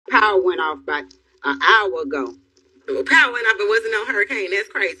power went off about an hour ago. Well, power went off. It wasn't no hurricane. That's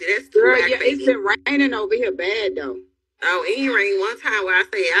crazy. That's too Girl, yeah, aggravating. it's been raining over here bad though. Oh, it ain't rain one time where I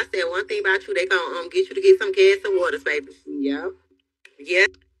said one thing about you. They gonna get you to get some gas and waters, baby. Yep. Yeah.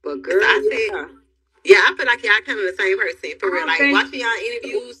 But girl, So I said, yeah, I feel like y'all kind of the same person for real. Like watching y'all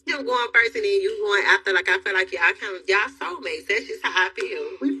interviews, him going first and then you going after. Like I feel like y'all kind of y'all soulmates. That's just how I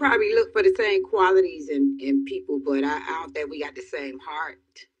feel. We probably look for the same qualities in people, but I don't think we got the same heart.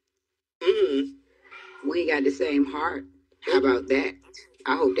 We ain't got the same heart. How about that?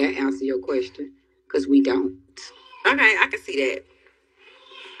 I hope that answers your question, because we don't. Okay, I can see that.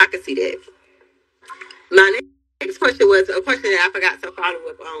 I can see that. My next question was a question that I forgot to follow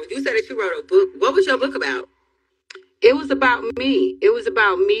up on. You said that you wrote a book. What was your book about? It was about me. It was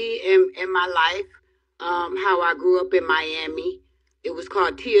about me and my life. How I grew up in Miami. It was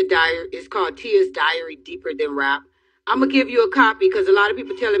called Tia Diary. It's called Tia's Diary, Deeper Than Rap. I'm gonna give you a copy because a lot of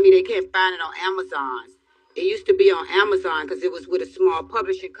people telling me they can't find it on Amazon. It used to be on Amazon because it was with a small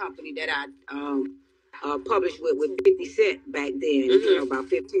publishing company that I published with 50 Cent back then. You know, about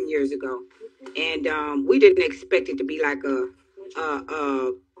 15 years ago, and we didn't expect it to be like a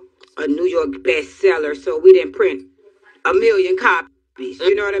New York bestseller, so we didn't print a million copies.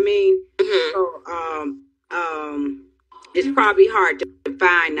 You know what I mean? So it's probably hard to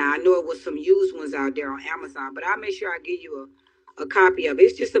find now. I know it was some used ones out there on Amazon, but I'll make sure I give you a copy of it.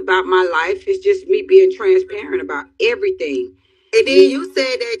 It's just about my life. It's just me being transparent about everything. And then you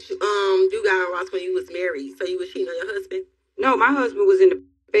said that you got on Ross when you was married, so you was cheating on your husband? No, my husband was in the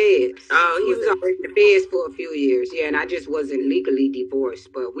feds. Oh, he was already in the feds for a few years. Yeah, and I just wasn't legally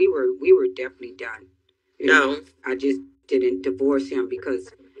divorced, but we were definitely done. You know, I just didn't divorce him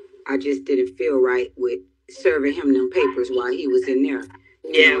because I just didn't feel right with serving him them papers while he was in there.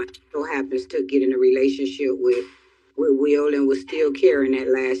 You know, so happens to get in a relationship with Will and was still carrying that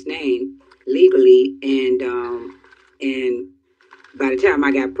last name legally, and by the time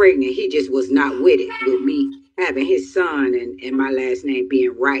I got pregnant, he just was not with it with me having his son and my last name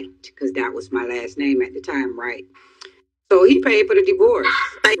being right, because that was my last name at the time, right? So he paid for the divorce.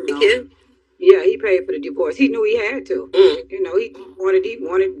 Thank you. Yeah, he paid for the divorce. He knew he had to. You know, he wanted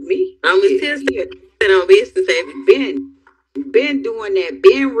me. I'm still on business, baby. Been doing that.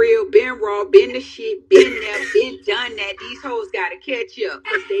 Been real, been raw, been the shit, been there, been done that. These hoes gotta catch up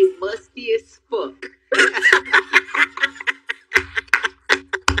because they musty as fuck.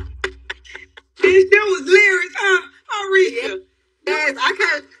 Bitch, that was lyrics, huh? Arisha. Yes, I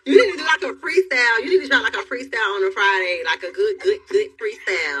can. You need to do like a freestyle. You need to drop like a freestyle on a Friday, like a good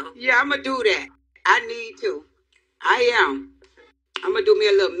freestyle. Yeah, I'm gonna do that. I need to. I am. I'm gonna do me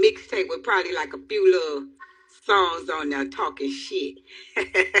a little mixtape with probably like a few little songs on there talking shit.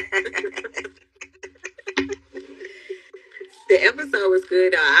 The episode was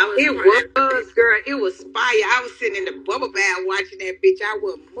good. It was, girl. It was fire. I was sitting in the bubble bath watching that bitch. I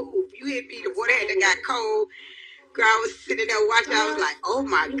wouldn't move. You hit me. The water had to got cold. Girl, I was sitting there watching. I was like, oh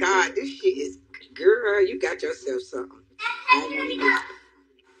my God, this shit is, girl, you got yourself something.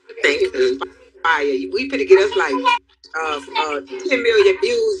 Thank you. Fire. We finna get us like 10 million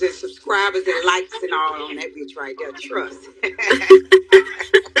views and subscribers and likes and all on that bitch right there. Trust. I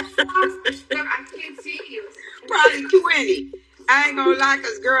can't see you. Probably 20. I ain't gonna lie,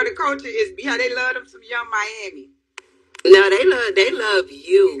 cause girl, the culture is, yeah, they love them some young Miami. No, they love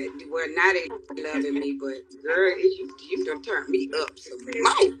you. Well, now they loving me, but girl, you done turned me up some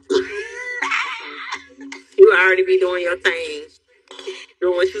more. You already be doing your thing.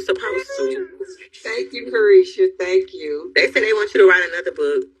 Doing what you're supposed to. Thank you, Caresha. Thank you. They said they want you to write another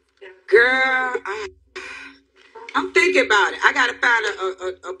book. Girl, I'm thinking about it. I gotta find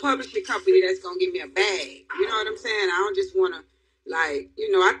a publishing company that's gonna give me a bag. You know what I'm saying? I don't just wanna, like,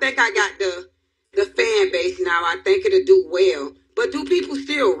 you know, I think I got the fan base now. I think it'll do well. But do people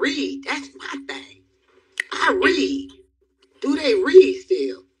still read? That's my thing. I read. Do they read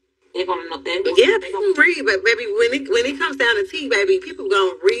still? They're gonna know that. Yeah, people read, but baby, when it comes down to tea, baby, people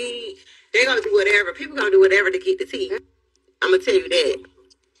gonna read. They're gonna do whatever. People gonna do whatever to get the tea. I'm gonna tell you that.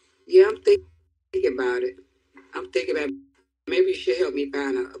 Yeah, I'm thinking about it. I'm thinking about maybe you should help me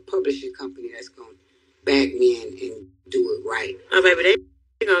find a publishing company that's gonna back me and do it right. Oh, baby,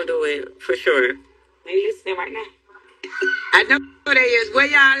 they gonna do it for sure. They listening right now. I know they is. Where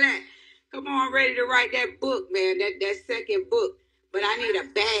y'all at? Come on, ready to write that book, man. That second book. But I need a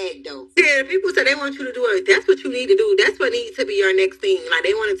bag, though. Yeah, people say they want you to do it. That's what you need to do. That's what needs to be your next thing. Like,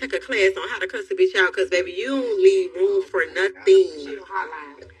 they want to take a class on how to cuss a bitch out. Because, baby, you don't leave room for nothing.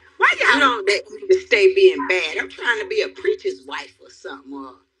 Why y'all don't let me to stay being bad? I'm trying to be a preacher's wife or something.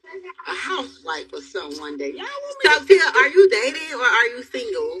 Or a housewife or something one day. Y'all want me so, Tia, are you dating or are you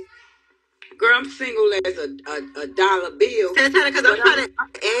single? I'm single as a dollar bill. Santana, because I'm trying to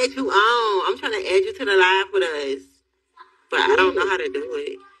add you on. I'm trying to add you to the live with us, but I don't know how to do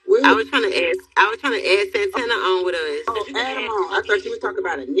it. I was trying to add Santana on with us. Oh, add him on. I thought you were talking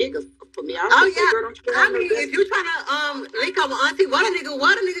about a nigga for me. Yeah. Girl, I mean, if you trying to link up with Auntie, what a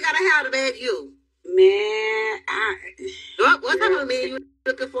nigga gotta have to bag you? Man, what type of man you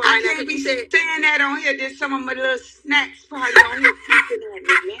looking for I right now? can't be saying that on here. There's some of my little snacks probably on here peeking at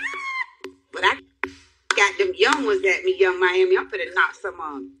me, man. But I got them young ones at me, Young Miami. I'm finna knock some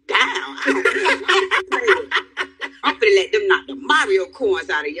down. I'm finna let them knock the Mario coins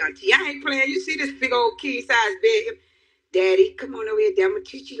out of Young T. I ain't playing. You see this big old king size bed? Daddy, come on over here. Daddy, I'm gonna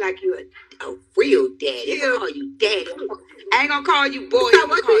treat you like you a real daddy. I'm gonna call you daddy. I ain't gonna call you boy. So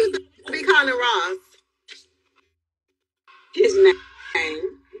what you used to be calling Ross? His name.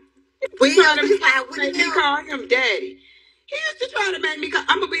 We make me call him daddy. He used to try to make me call.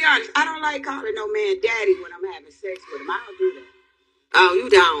 I'm gonna be honest. I don't like calling no man daddy when I'm having sex with him. I don't do that. Oh, you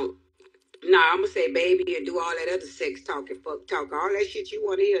don't? No, I'm gonna say baby and do all that other sex talking, fuck talk, all that shit you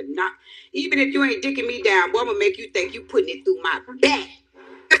want to hear. Not even if you ain't dicking me down, boy, I'm gonna make you think you putting it through my back.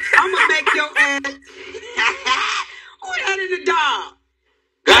 I'm gonna make your ass. Who that in the dog?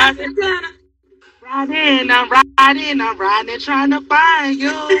 God, I'm riding, trying to find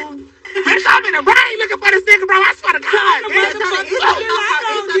you. Bitch, I'm in the rain looking for the nigga, bro. I swear to God.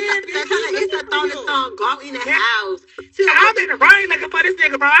 It's a throwing song, go in the house. I'm in the rain looking for this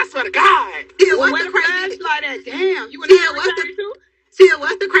nigga, bro. I swear to God. What's the craziest like that? Damn, you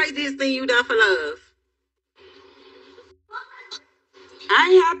what's the craziest thing you done for love? I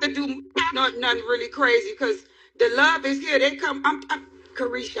ain't have to do nothing really crazy because the love is here. They come. I'm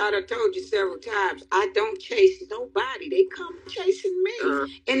Caresha, I done told you several times. I don't chase nobody. They come chasing me.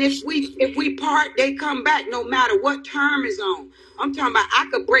 And if we part, they come back no matter what term is on. I'm talking about I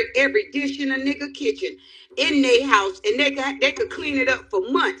could break every dish in a nigga kitchen in their house, and they could clean it up for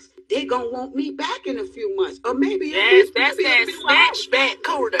months. They gonna want me back in a few months, or maybe that's that snatch back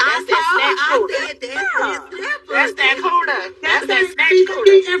cooler. That's that snatch cooler. That's that cooler. That's that snatch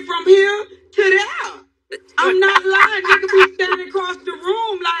cooler. And from here to there. I'm not lying. Nigga be standing across the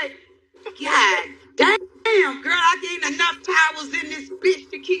room like, God damn, girl, I gained enough towels in this bitch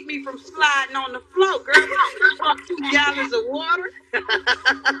to keep me from sliding on the floor, girl. Fuck 2 gallons of water.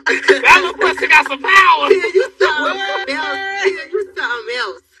 That little pussy got some power. You something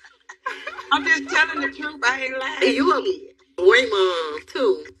else. I'm just telling the truth. I ain't lying. You a boy mom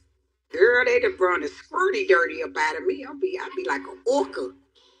too. Girl, they done brought a squirty dirty up out of me. I'll be like an orca.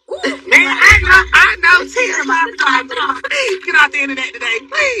 Man, I know Tia, please get off the internet today.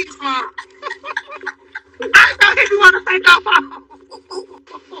 Please, Mom. I know if you want to take off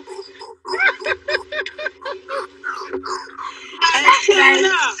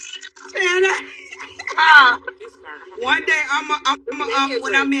Tanner. One day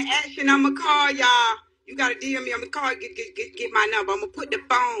when I'm in action, I'ma call y'all. You gotta DM me. I'ma call get my number. I'ma put the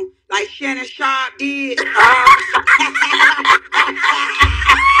phone like Shannon Sharp did.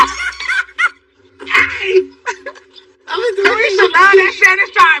 Caresha love that Shannon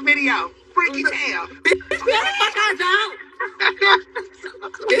Sharp video. Freaky tail. Bitch, what the fuck I don't?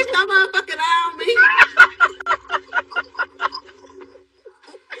 Bitch, don't motherfucking lie on me.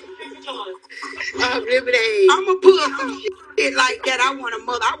 I'ma pull some shit like that. I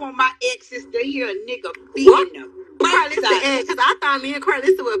want my exes to hear a nigga beating them. Because I thought me and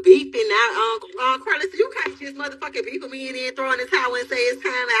Carlissa were beefing now. Carlissa, you can't just motherfucking beef with me and then throw in the towel and say it's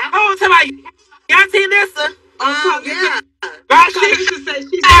time out. Oh, tell me, y'all see Lissa? Yeah. Carlissa say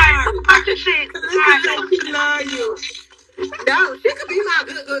she's sorry. Carlissa say she love you. No, she could be my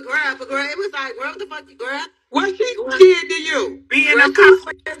good girl, but girl, it was like, girl, what the fuck, girl? What she did to you? Be in them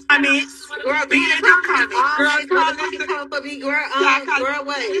comments. Girl, be in them comments. Girl, Carlissa come for me, girl. Girl,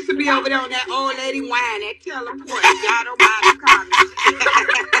 wait. She used to be over there on that old lady wine at Teleport. Y'all don't mind the comments.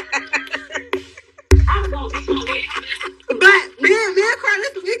 But me and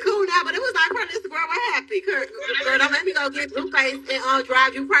Carlissa, we cool now, but it was like, Carlissa, girl, what happened? Girl, don't let me go get Blueface and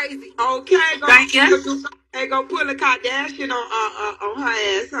drive you crazy. Okay, thank you. Hey, go pull a Kardashian on her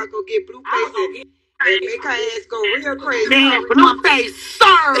ass. I'll go get Blueface and make her ass go real crazy. Man, Blueface,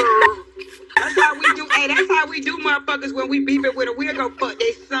 sir. That's how we do. Hey, that's how we do, motherfuckers. When we beef it with them, we'll go fuck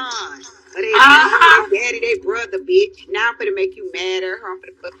their son. Or they daddy, they brother, bitch. Now I'm gonna make you mad at her. I'm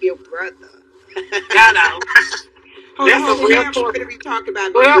gonna fuck your brother. Y'all know. That's a real Florida. Be talking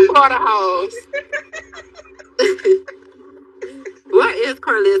about real Florida hoes. What is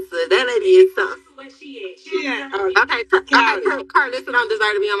Carlissa? That lady is something. She okay, Carlissa don't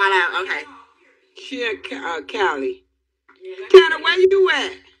deserve to be on my live. Okay. She in Cali. Tanner, where you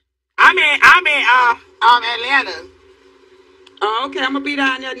at? I'm in Atlanta. Oh, okay. I'm gonna be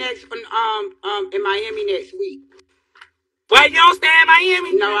down there next in Miami next week. Well, you don't stay in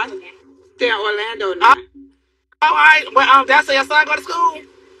Miami? No, I stay in Orlando now. All right. Well, that's where your son go to school?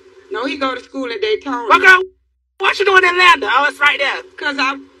 No, he go to school in Daytona. Well, girl, what you doing in Atlanta? Oh, it's right there. Cause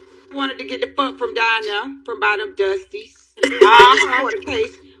I wanted to get the fuck from down there, from by them Dusties.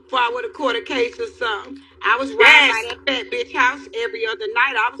 Before I would have caught a case or something. I was riding by that fat bitch house every other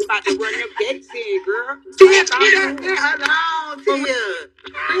night. I was about to run them gates in, girl. Tia, alone, Tia.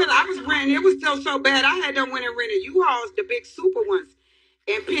 Real, I was renting. It was so bad. I had them went and rented U-Hauls, the big super ones,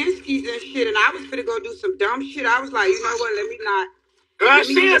 and Penske's and shit. And I was finna go do some dumb shit. I was like, you know what? Let me not. Girl,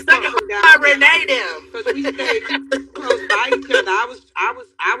 she is stuck in Renee them. Because we stayed too close by each other. I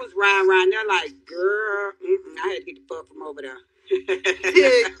was riding around there like, girl, I had to get the fuck from over there.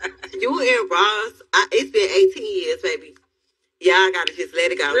 You and Ross, it's been 18 years, baby. Y'all gotta just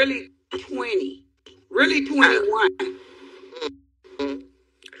let it go. Really 20. Really 21.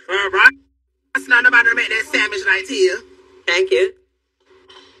 Ross, not nobody to make that sandwich like Tia. Thank you.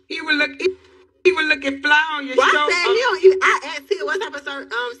 He would look fly on your show. I asked Tia what type of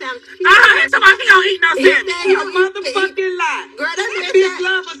sandwich. He don't eat no sandwich. He a motherfucking lie. Girl, that bitch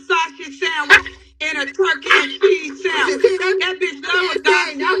love a sausage sandwich and a turkey and cheese sandwich. That bitch love a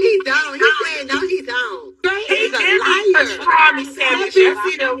sausage. No, he don't. He said no, he don't. Girl, he's a liar.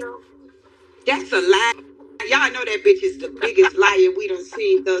 That's a lie. Y'all know that bitch is the biggest liar we done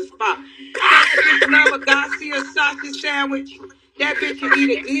seen thus far. That bitch love a Garcia sausage sandwich. That bitch will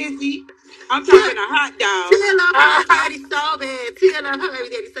eat a glizzy. I'm talking a hot dog. Tia love her daddy so bad. Tia love her baby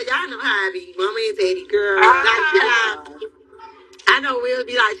daddy. So y'all know how I be. Mama and daddy. Girl. I know Will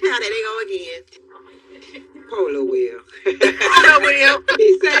be like, child, there they go again. Polo Will. Polo Will.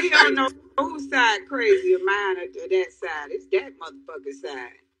 He said he don't know whose side crazy of mine or that side. It's that motherfucker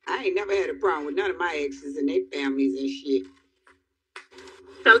side. I ain't never had a problem with none of my exes and their families and shit.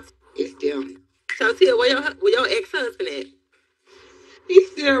 So it's them. So Tia, where your ex-husband at?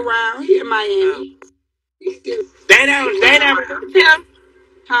 He's still around. He in Miami. He's still. They released him.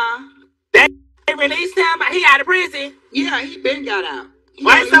 Huh? They released him. He out of prison. Yeah, he been got out.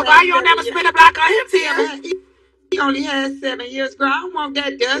 Why you don't never spin a block on him, Tia? He only had 7 years, girl. I don't want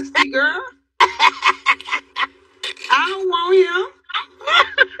that dusty girl. I don't want him.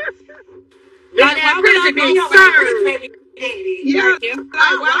 Like, why would I be served? Yeah,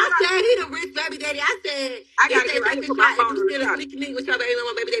 I said he the rich baby daddy. I said I gotta get right to my phone. You still a sneaky link with your baby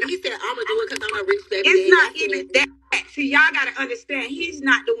mama, baby daddy. He said I'm gonna do it because I'm a rich baby daddy. It's not even that. See, y'all gotta understand. He's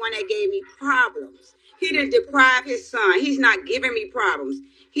not the one that gave me problems. He didn't deprive his son. He's not giving me problems.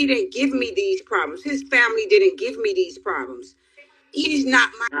 He didn't give me these problems. His family didn't give me these problems. He's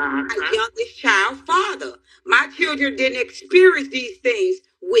not my youngest child father. My children didn't experience these things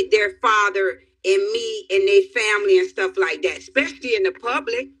with their father and me and their family and stuff like that, especially in the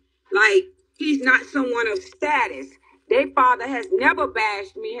public. Like, he's not someone of status. Their father has never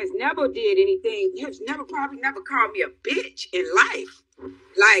bashed me, has never did anything, probably never called me a bitch in life.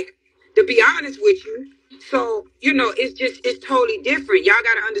 Like, to be honest with you. So, it's totally different. Y'all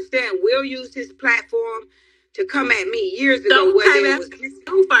got to understand, Will used his platform to come at me years ago. You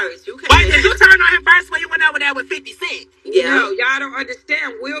first. Why did you turn on him first when you went over there with 50 Cent? Yeah. No, y'all don't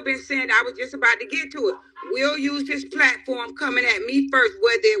understand. Will been saying, I was just about to get to it. Will used his platform coming at me first,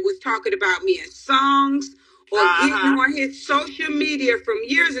 whether it was talking about me in songs or getting on his social media from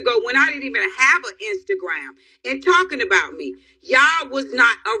years ago when I didn't even have an Instagram and talking about me. Y'all was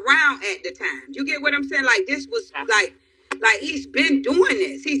not around at the time. You get what I'm saying? Like, this was like he's been doing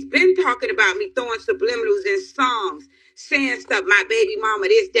this. He's been talking about me, throwing subliminals in songs, saying stuff, my baby mama,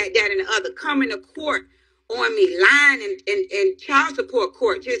 this, that, and the other, coming to court on me, lying in child support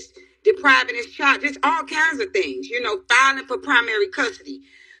court, just depriving his child, just all kinds of things, filing for primary custody,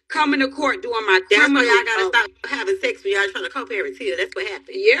 coming to court doing my criminal. That's why y'all gotta stop having sex when y'all trying to co-parent Tia. That's what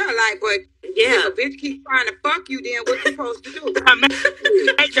happened. Yeah, if a bitch keeps trying to fuck you, then what you supposed to do?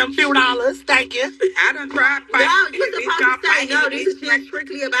 Make them $few. Thank you. I done tried fighting. No, you're supposed to say, no, this is just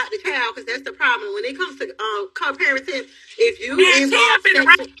strictly about the child, because that's the problem. When it comes to co-parenting, if you involve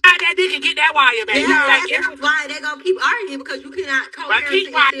that dick and get that wire, baby. Yeah, that's why they're going to keep arguing, because you cannot co-parent and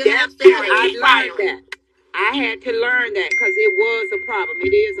still have sex. I learned that. I had to learn that because it was a problem.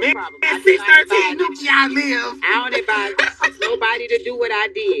 It is a problem. At 613, y'all live. I don't advise nobody to do what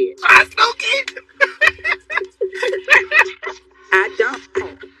I did. I smoking.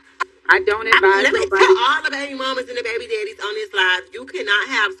 I don't advise let me nobody. tell all the baby mamas and the baby daddies on this live, you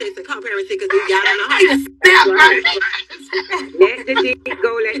cannot have sex and co-parenting because y'all don't know how to Let the dick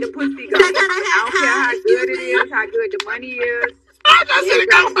go, let the pussy go. I don't care how good it is, how good the money is. just finna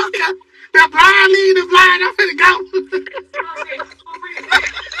go from here. The blind leading the blind. I'm finna go.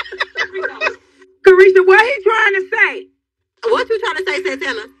 Caresha, what he trying to say? What you trying to say,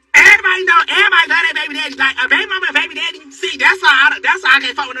 Santana? Everybody love their baby daddy. Like a baby mama and baby daddy. See, that's why I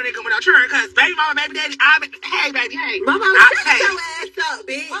can't fuck with no nigga with no children. Cause baby mama, baby daddy, hey baby, hey. Mama, shut your ass up,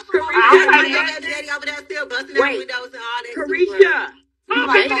 bitch. Your baby daddy over there still busting out windows and all that. Caresha.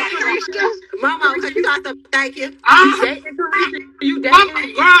 Mama, cause you got to thank you. You dating Caresha? You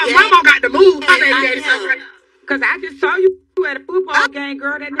dating? Mama got to move. My baby daddy so great. Cause I just saw you at a football game,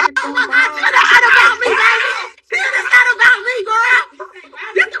 girl. That nigga throwing balls. It's not about me, baby. It's not about me, girl.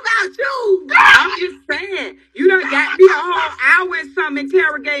 It's about you. I'm just saying. You done got me a whole hour and something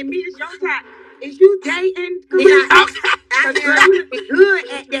interrogating me. It's your time. Is you dating Caresha? Cause girl, you look good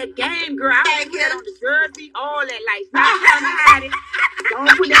at that game, girl. I was on the jersey, all that. Like, stop trying to hide it.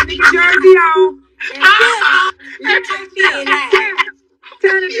 Don't put that nigga jersey on.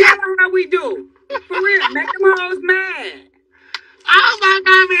 Trying to tell her how we do. For real, make them hoes mad. Oh my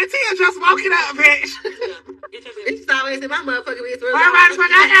God, man, Tia just woke it up, bitch. It's always in my motherfucking business.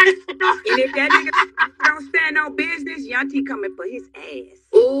 And if that nigga don't stand on business, Young T coming for his ass.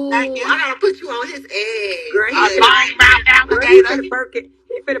 Ooh, I gotta put you on his ass. Girl, he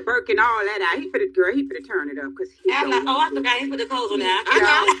finna Birkin all that out. He finna turn it up because he I forgot he put the clothes on there. I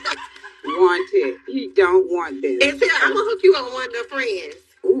know. Want it. He don't want this. And I'm gonna hook you up with one of the friends.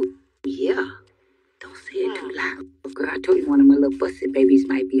 Ooh, yeah. Don't say it too loud. Girl, I told you one of my little busted babies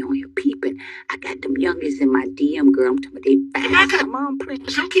might be on here peeping. I got them youngest in my DM, girl. I'm talking about they fast. Come on,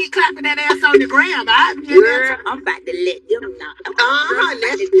 please. You keep clapping that ass on the gram. Girl, I'm about to let them know.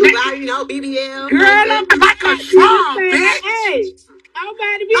 That's too you know, BBL. Girl, I'm like a drum, bitch. Hey, I'm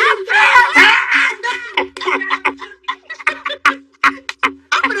about to be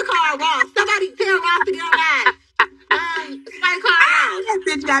I'm gonna call Ross. Somebody tell Ross to get online. Somebody call Ross. That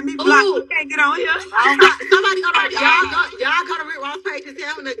bitch got me blocked. You can't get on here. Somebody go to Rick Ross page and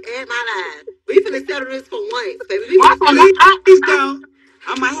tell him to add my live. We finna settle this for once, baby. I'm going to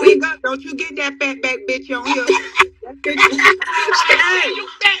hang up. Don't you get that fat back bitch on here.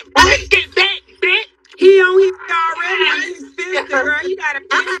 He on here already. On his sister, girl. You got to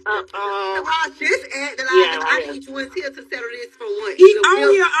pick up. Ross just add the live. I need you and Tia to settle this for once. He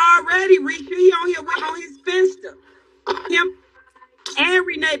on here already, Risha. He on here with on his Finsta. Him and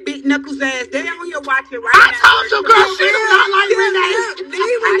Renee Big Knuckles ass. They on here watching right now. I told you, girl, she do not like Renee.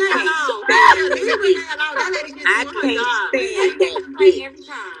 Leave Renee alone. Leave Renee alone. That lady just I doing her job. Can't stand that bitch. Every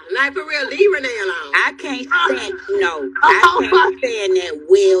time. Like, for real, leave Renee alone. I can't stand, I can't stand that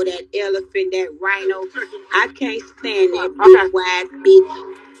whale, that elephant, that rhino. I can't stand that big wide bitch.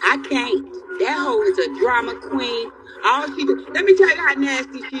 I can't. That hoe is a drama queen. All she do. Let me tell you how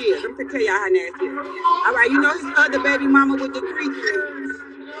nasty she is. I'm gonna tell y'all how nasty she is. All right, you know his other baby mama with the 3 children.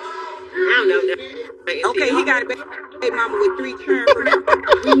 I don't know. Okay, he got a baby mama with 3 children.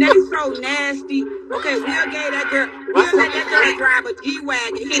 Renee's so nasty. Okay, Will gave that girl. Will let that girl drive a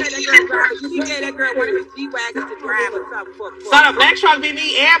G-Wagon. He let that girl drive. He gave that girl one of his G-Wagons to drive or something. So the black truck be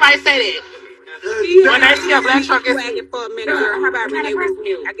me. Everybody say that. When they see a black truck, is for a minute, girl. How about Renee was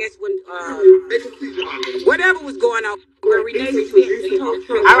new? I guess when whatever was going on, where Renee was the tow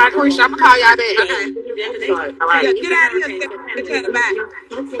truck. All right, Caresha, I'm gonna call y'all back. Okay. All right. Get out of here. Bye.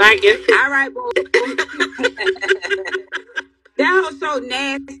 Thank you. All right, boy. That was so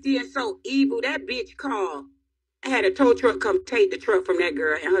nasty and so evil. That bitch called. I had a tow truck come take the truck from that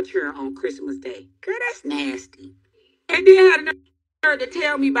girl and her children on Christmas Day. Girl, that's nasty. And then had her to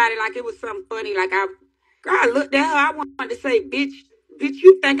tell me about it like it was something funny. Like I looked at her. I wanted to say, bitch,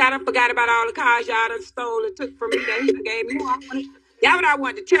 you think I done forgot about all the cars y'all done stole and took from me that he gave me? That's what I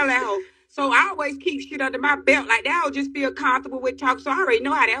wanted to tell that hoe. So I always keep shit under my belt. Like that hoe just feel comfortable with talk. So I already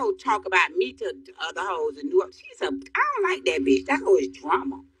know how that hoe talk about me to other hoes and do. I don't like that bitch. That hoe is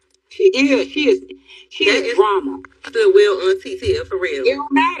drama. She is drama. Still will auntie Tia, for real. It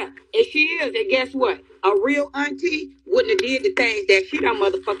don't matter. If she is, and guess what? A real auntie wouldn't have did the things that she done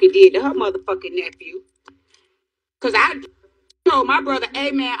motherfucking did to her motherfucking nephew. Cause I told my brother,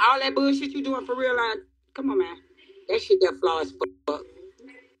 hey man, all that bullshit you doing for real, come on man. That shit that flaw as fuck.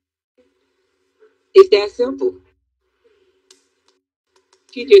 It's that simple.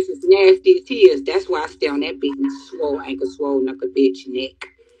 She just as nasty as he is. That's why I stay on that big swole ankle, swole knuckle bitch neck.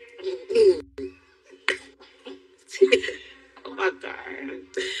 Oh my God.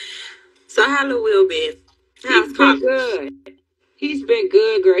 So how Lil Will been? He's been good. He's been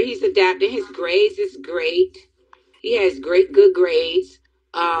good, girl. He's adapting. His grades is great. He has good grades.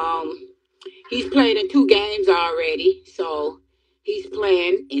 He's played in 2 games already. So he's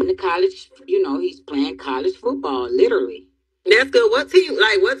playing in the college, he's playing college football, literally. That's good. What team?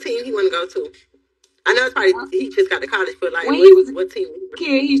 Like, what team he want to go to? I know it's probably he just got to college, but like, when he was what team?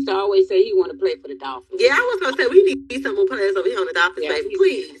 kid, he used to always say he want to play for the Dolphins. Yeah, I was gonna say we need some more players over here on the Dolphins, baby.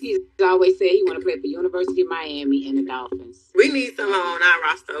 Please. He's always said he want to play for University of Miami and the Dolphins. We need someone on our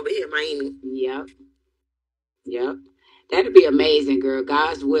roster over here in Miami. Yep. That'd be amazing, girl.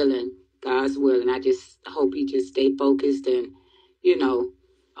 God's willing. I just hope he just stay focused and,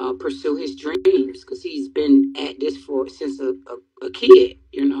 pursue his dreams because he's been at this since a kid.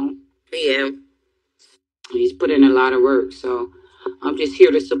 Yeah. He's put in a lot of work, so I'm just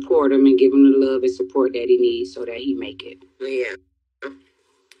here to support him and give him the love and support that he needs so that he make it. Yeah.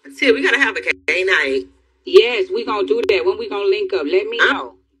 See, we gotta have a game night. Yes, we gonna do that. When we gonna link up? Let me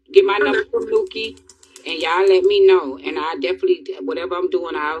know. Get my number from Nuki, and y'all let me know. And I definitely, whatever I'm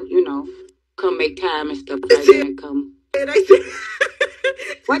doing, I'll come make time and stuff like that and come.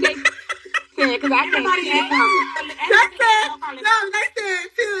 What they said? Because I can't see it coming. They said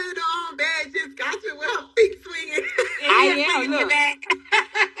Tilly on bed just got you with her feet swinging. I am. Look.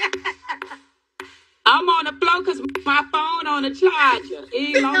 I'm on the floor because my phone on the charger. Why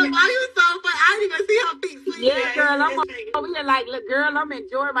you so funny? I didn't even see her feet swinging. Yeah, girl, I'm over here like, look, girl, I'm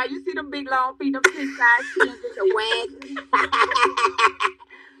enjoying my. You see them big long feet, them 6 size skins, just a wag.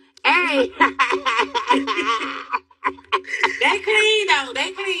 Hey. They clean though.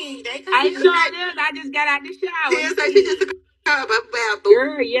 They clean. I sure did. I just got out the shower. Yeah, so she just took a bath.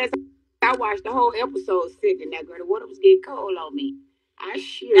 Girl, yes, I watched the whole episode sitting there, girl. The water was getting cold on me. I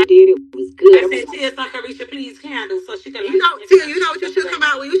sure did. It was good. I said, Tia, so Caresha, please candle so she can. Tia, you know what you should come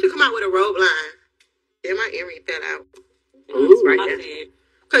out with? You should come out with a robe line. Then my earring fell out. Ooh, right there.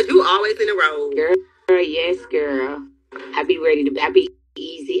 Because you always in a robe. Girl, yes, girl. I be ready to. I be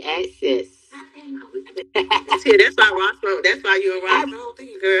easy access. Tia, that's why you and Ross the whole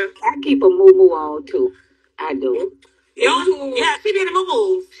thing, girl. I keep a moo on too. I do. Yeah, she did a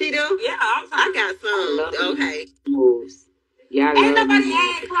moo. She do? Yeah, I got some. Okay. Moves. Yeah, ain't nobody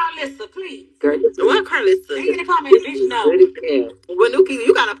add Carlissa, please. Girl, what Carlissa? They gonna call me a bitch, no. Well, Nuki,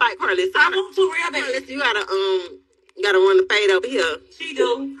 you gotta fight Carlissa. I want to real bad. Carlissa, you gotta run the fade over here. She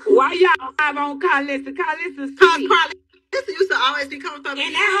do. Why y'all have on Carlissa? Carlissa's Cause Carlissa used to always be coming from me.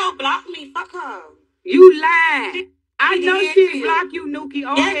 And that hoe blocked me. Fuck her. You lying. I know she blocked you, Nuki.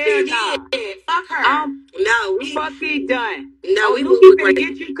 Oh, yes, hell she did. Fuck her. No, we fucking done. No, we Nuki gonna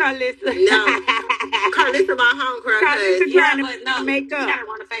get you, Carlissa. No. Carlissa my homegirl. Carlissa trying to make up. She gotta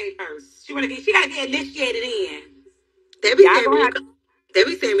run the fade first. She gotta get initiated in. They be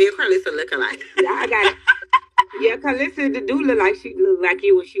saying me and Carlissa look alike. Yeah, I got it. Yeah, Carlissa do look like she looked like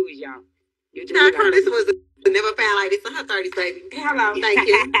you when she was young. Carlissa was never found like this in her 30s, baby. Hello. Thank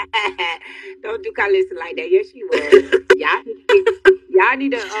you. Don't do Carlissa like that. Yes, she was. Y'all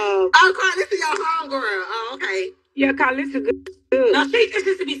need to Carlissa your homegirl. Oh, okay. Yeah, Carlissa good. No, she just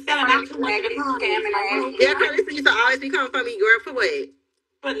used to be selling out too much. Yeah, Carlissa used to always be coming for me, girl, for what?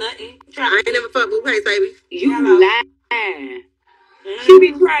 For nothing. I ain't never fucked Blueface, baby. You lying. She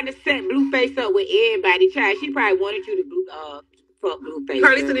be trying to set Blueface up with everybody. She probably wanted you to fuck Blueface.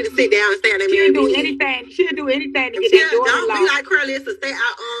 Carlissa need to sit down and stay out that She'll do anything to get that door Don't unlocked. be like Carlissa. Stay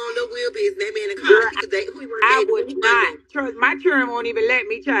out on the wheel business. They be in the car. I would not. Trust my children won't even let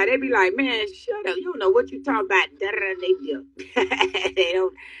me try. They be like, man, shut up. You don't know what you talking about. They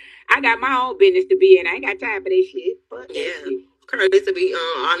don't. I got my own business to be in. I ain't got time for this shit. But yeah. Carlissa be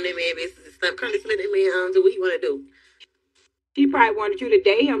on them man business and stuff. Carlissa let that man do what he want to do. She probably wanted you to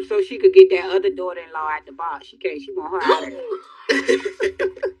date him so she could get that other daughter-in-law out the box. She can't. She want her out of there.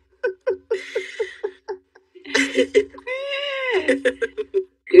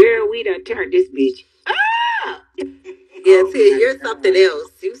 Girl, we done turned this bitch up. Yeah, Tia, you're something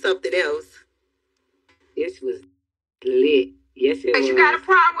else. You something else. This was lit. Yes, it was. You got a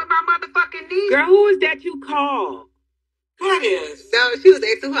problem with my motherfucking knee? Girl, who is that you called? What is? No, she was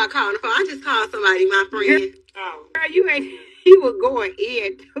asking who I called on the phone. I just called somebody, my friend. Girl, you were going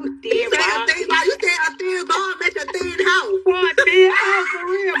in too thin. You said a thin ball make a thin house. For a thin house, for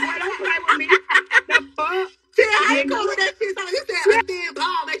real. Boy, don't play with me. The fuck? Tia, how you call that shit? So you said a thin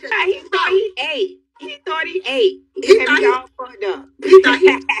ball make a thin house. He thought he ate. He had me all fucked up. He thought he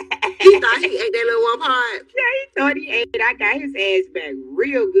ate that little one part. Yeah, he thought he ate it. I got his ass back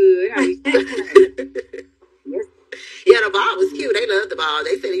real good. Yeah, the ball was cute. They loved the ball.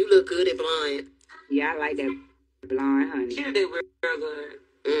 They said you look good and blonde. Yeah, I like that blonde, honey. She did real good.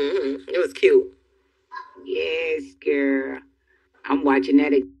 It was cute. Yes, girl. I'm watching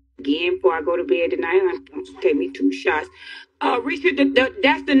that again before I go to bed tonight. I'm gonna take me 2 shots. Richard,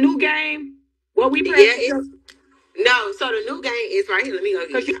 that's the new game. What we playing? Yeah, no. So the new game is right here. Let me go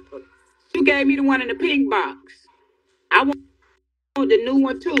get it. You gave me the one in the pink box. I want the new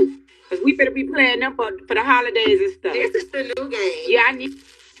one too. Cause we better be playing them for the holidays and stuff. This is the new game. Yeah, I need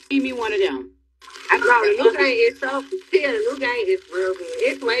me one of them. The new game is so. Yeah, the new game is real good.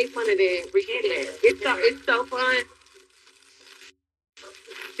 It's way funner than Ridiculous. It's so fun.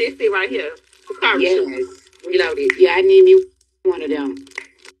 This thing right here. Yes. Reloaded. Yeah, I need me one of them.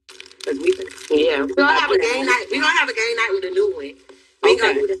 Cause we're gonna have a game night. We're gonna have a game night with the new one. We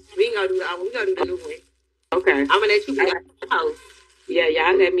gonna do the new one. Okay. I'm gonna let you be the host. Yeah,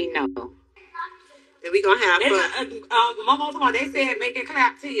 y'all let me know. And we gonna have fun. Mama, they said make it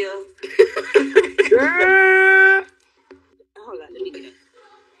clap to you. Girl. Hold on, let me get it.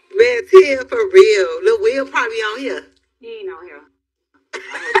 Man, Tia, for real. Lil Will probably on here. He ain't on here.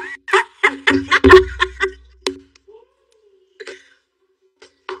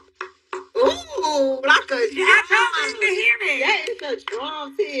 Ooh, like a drum. I told you to hear me. Yeah, it's a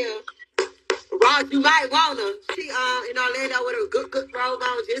drum, Tia. Ross, you might want her. She in Orlando with a good robe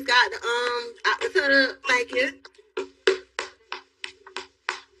on. Just got the out the tunnel. Thank you.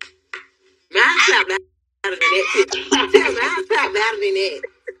 Mine clap louder than that. Tell mine clap louder than that.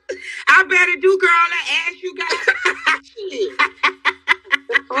 I better do, girl. That ass you got. Shit.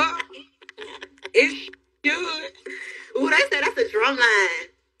 It should. Ooh, they said that's a drum line.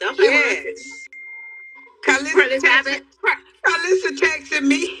 Don't play with Carlissa texted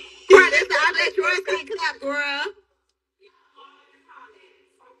me. Carlissa, I bet yours can't clap, girl.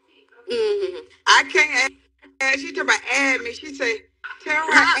 Mm-hmm. I can't add. She talking about add me. She say, tell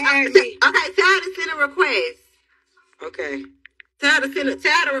her add me. Okay, tell her to send a request. Okay. Tell her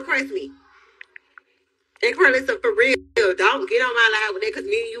to request me. And Carlissa, for real, don't get on my live with that because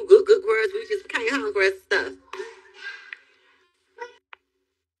me and you good girls, we just became hungry and stuff.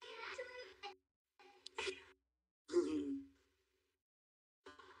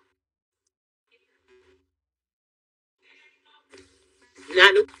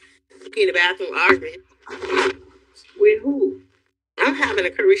 Not in the bathroom arguing. With who? I'm having a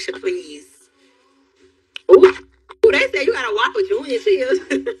Caresha, please. Ooh, they say you got a Whopper Junior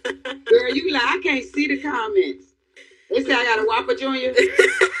too. Girl, you like, I can't see the comments. They say I got a Whopper Junior.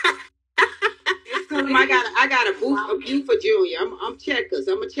 Tell them I got a view for Junior. I'm Checkers.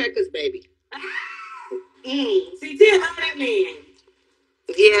 I'm a Checkers baby. See, Tia love that man.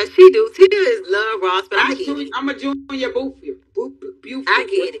 Yeah, she do. Tia is love Ross, but I get it. I'm a Junior Boof. I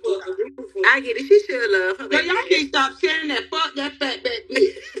get it. I get it. She should love her. Girl, y'all can't stop saying that. Fuck that fat back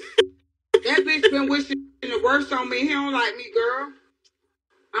bitch. That bitch been wishing the worst on me. He don't like me, girl.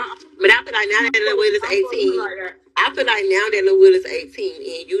 But I feel like now that Lil Will is 18, I feel like now that Lil Will is 18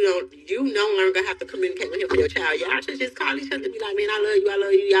 and you no longer have to communicate with him for your child. Y'all should just call each other and be like, man, I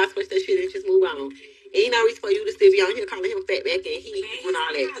love you. Y'all switch that shit and just move on. Ain't no reason for you to still be on here calling him fat back and he and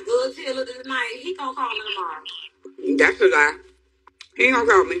all that. Good till tonight. He gonna call her tomorrow. That's a lie. He ain't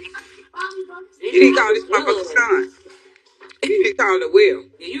gonna call me. He didn't call his motherfucking son. He didn't call the Will.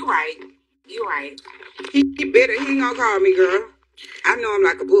 Yeah, you right. He better. He ain't gonna call me, girl. I know him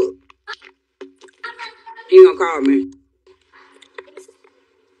like a book. He ain't gonna call me.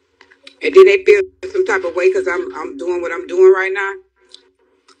 And then they feel some type of way because I'm doing what I'm doing right now.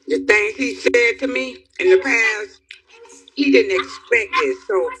 The things he said to me in the past, he didn't expect this.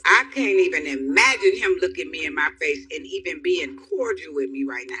 So I can't even imagine him looking me in my face and even being cordial with me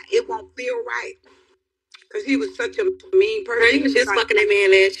right now. It won't feel right. Because he was such a mean person. He was just fucking that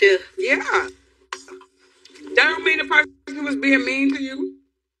man last year. Yeah. That don't mean the person was being mean to you.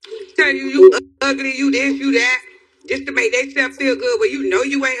 Tell you ugly, you this, you that. Just to make themselves feel good. Well, you know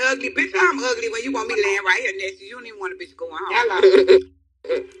you ain't ugly. Bitch, I'm ugly when you want me laying right here next to you. You don't even want a bitch going home.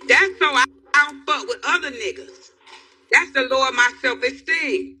 That's so I don't fuck with other niggas. That's to lower my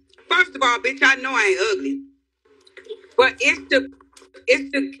self-esteem. First of all, bitch, I know I ain't ugly. But it's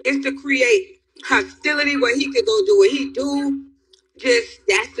to create hostility where he could go do what he do. Just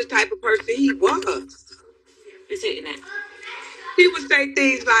that's the type of person he was. He would say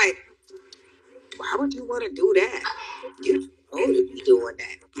things like, why would you want to do that? You're supposed to be doing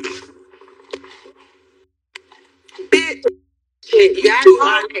that. Bitch. Y'all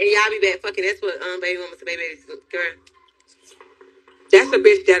be back fucking. That's what baby mama said, baby girl. That's a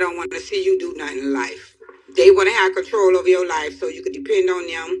bitch that don't want to see you do nothing in life. They want to have control over your life so you can depend on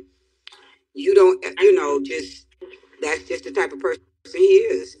them. You don't, just that's just the type of person he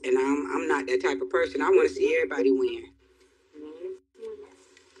is. And I'm not that type of person. I want to see everybody win.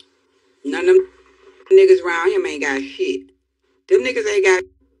 None of them niggas around him ain't got shit. Them niggas ain't got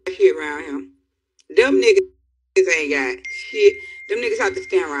shit around him. Them niggas ain't got shit. Them niggas have to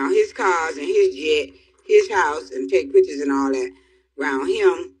stand around his cars and his jet, his house, and take pictures and all that around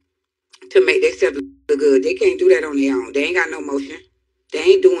him to make themselves good. They can't do that on their own. They ain't got no motion. They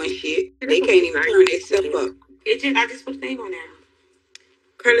ain't doing shit. They can't even turn themselves up. I just put the name on there.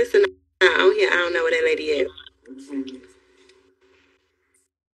 Curtis and on here. I don't know where that lady at.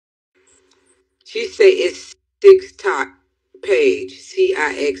 She say it's TikTok page.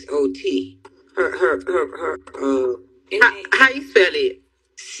 CIXOT. Her. How you spell it?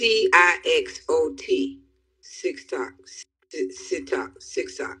 CIXOT. Six talks.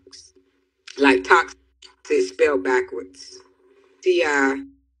 Six talks. Like toxic spelled backwards. CIXOT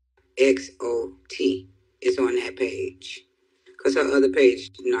is on that page. Because her other page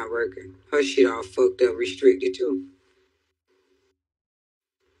is not working. Her shit all fucked up, restricted too.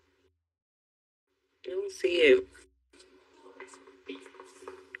 I don't see it.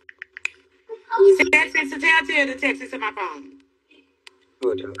 Text it to tell the text it to my phone.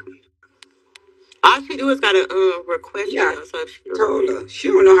 Hold up. All she do is got a request. Yeah, so she told her. She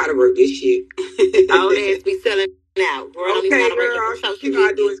don't know how to work this shit. All that has to be selling out. Girl, okay, girl. She know how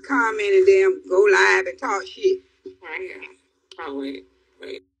to do is comment and then go live and talk shit. Right here. Oh, wait.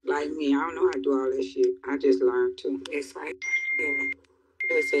 Like me, I don't know how to do all that shit. I just learned too. It's right here.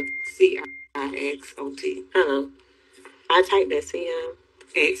 Let me see. CIXOT. I typed that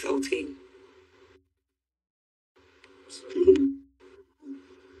CIXOT.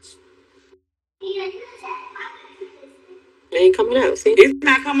 It ain't coming out. See, it's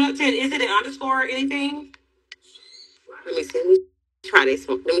not coming up. Is it an underscore or anything? Let me see. Let me try this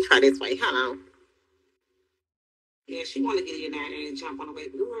one. Let me try this way. Hold on. Yeah, she want to get in there and jump on the way.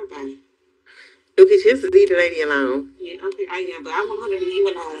 Don't worry about it. Look, just leave the lady alone. Yeah, okay, I am, but I want her to leave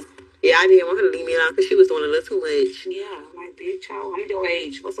me alone. Yeah, I didn't want her to leave me alone because she was doing a little too much. Yeah, like, bitch, I'm your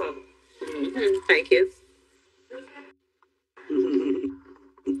age. What's up? Mm-hmm. Thank you.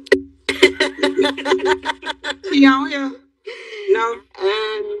 She on here? No.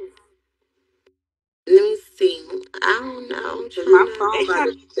 Let me see. I don't know. My phone about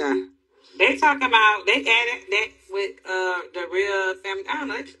to die. They talking about they added that with the real family. I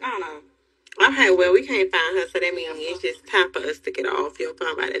don't know. Okay, well we can't find her, so that means it's just time for us to get off your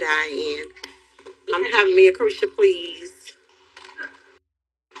phone by the die end. I'm having me a Caresha, please.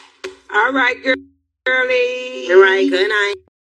 All right, girlie. All right, good night.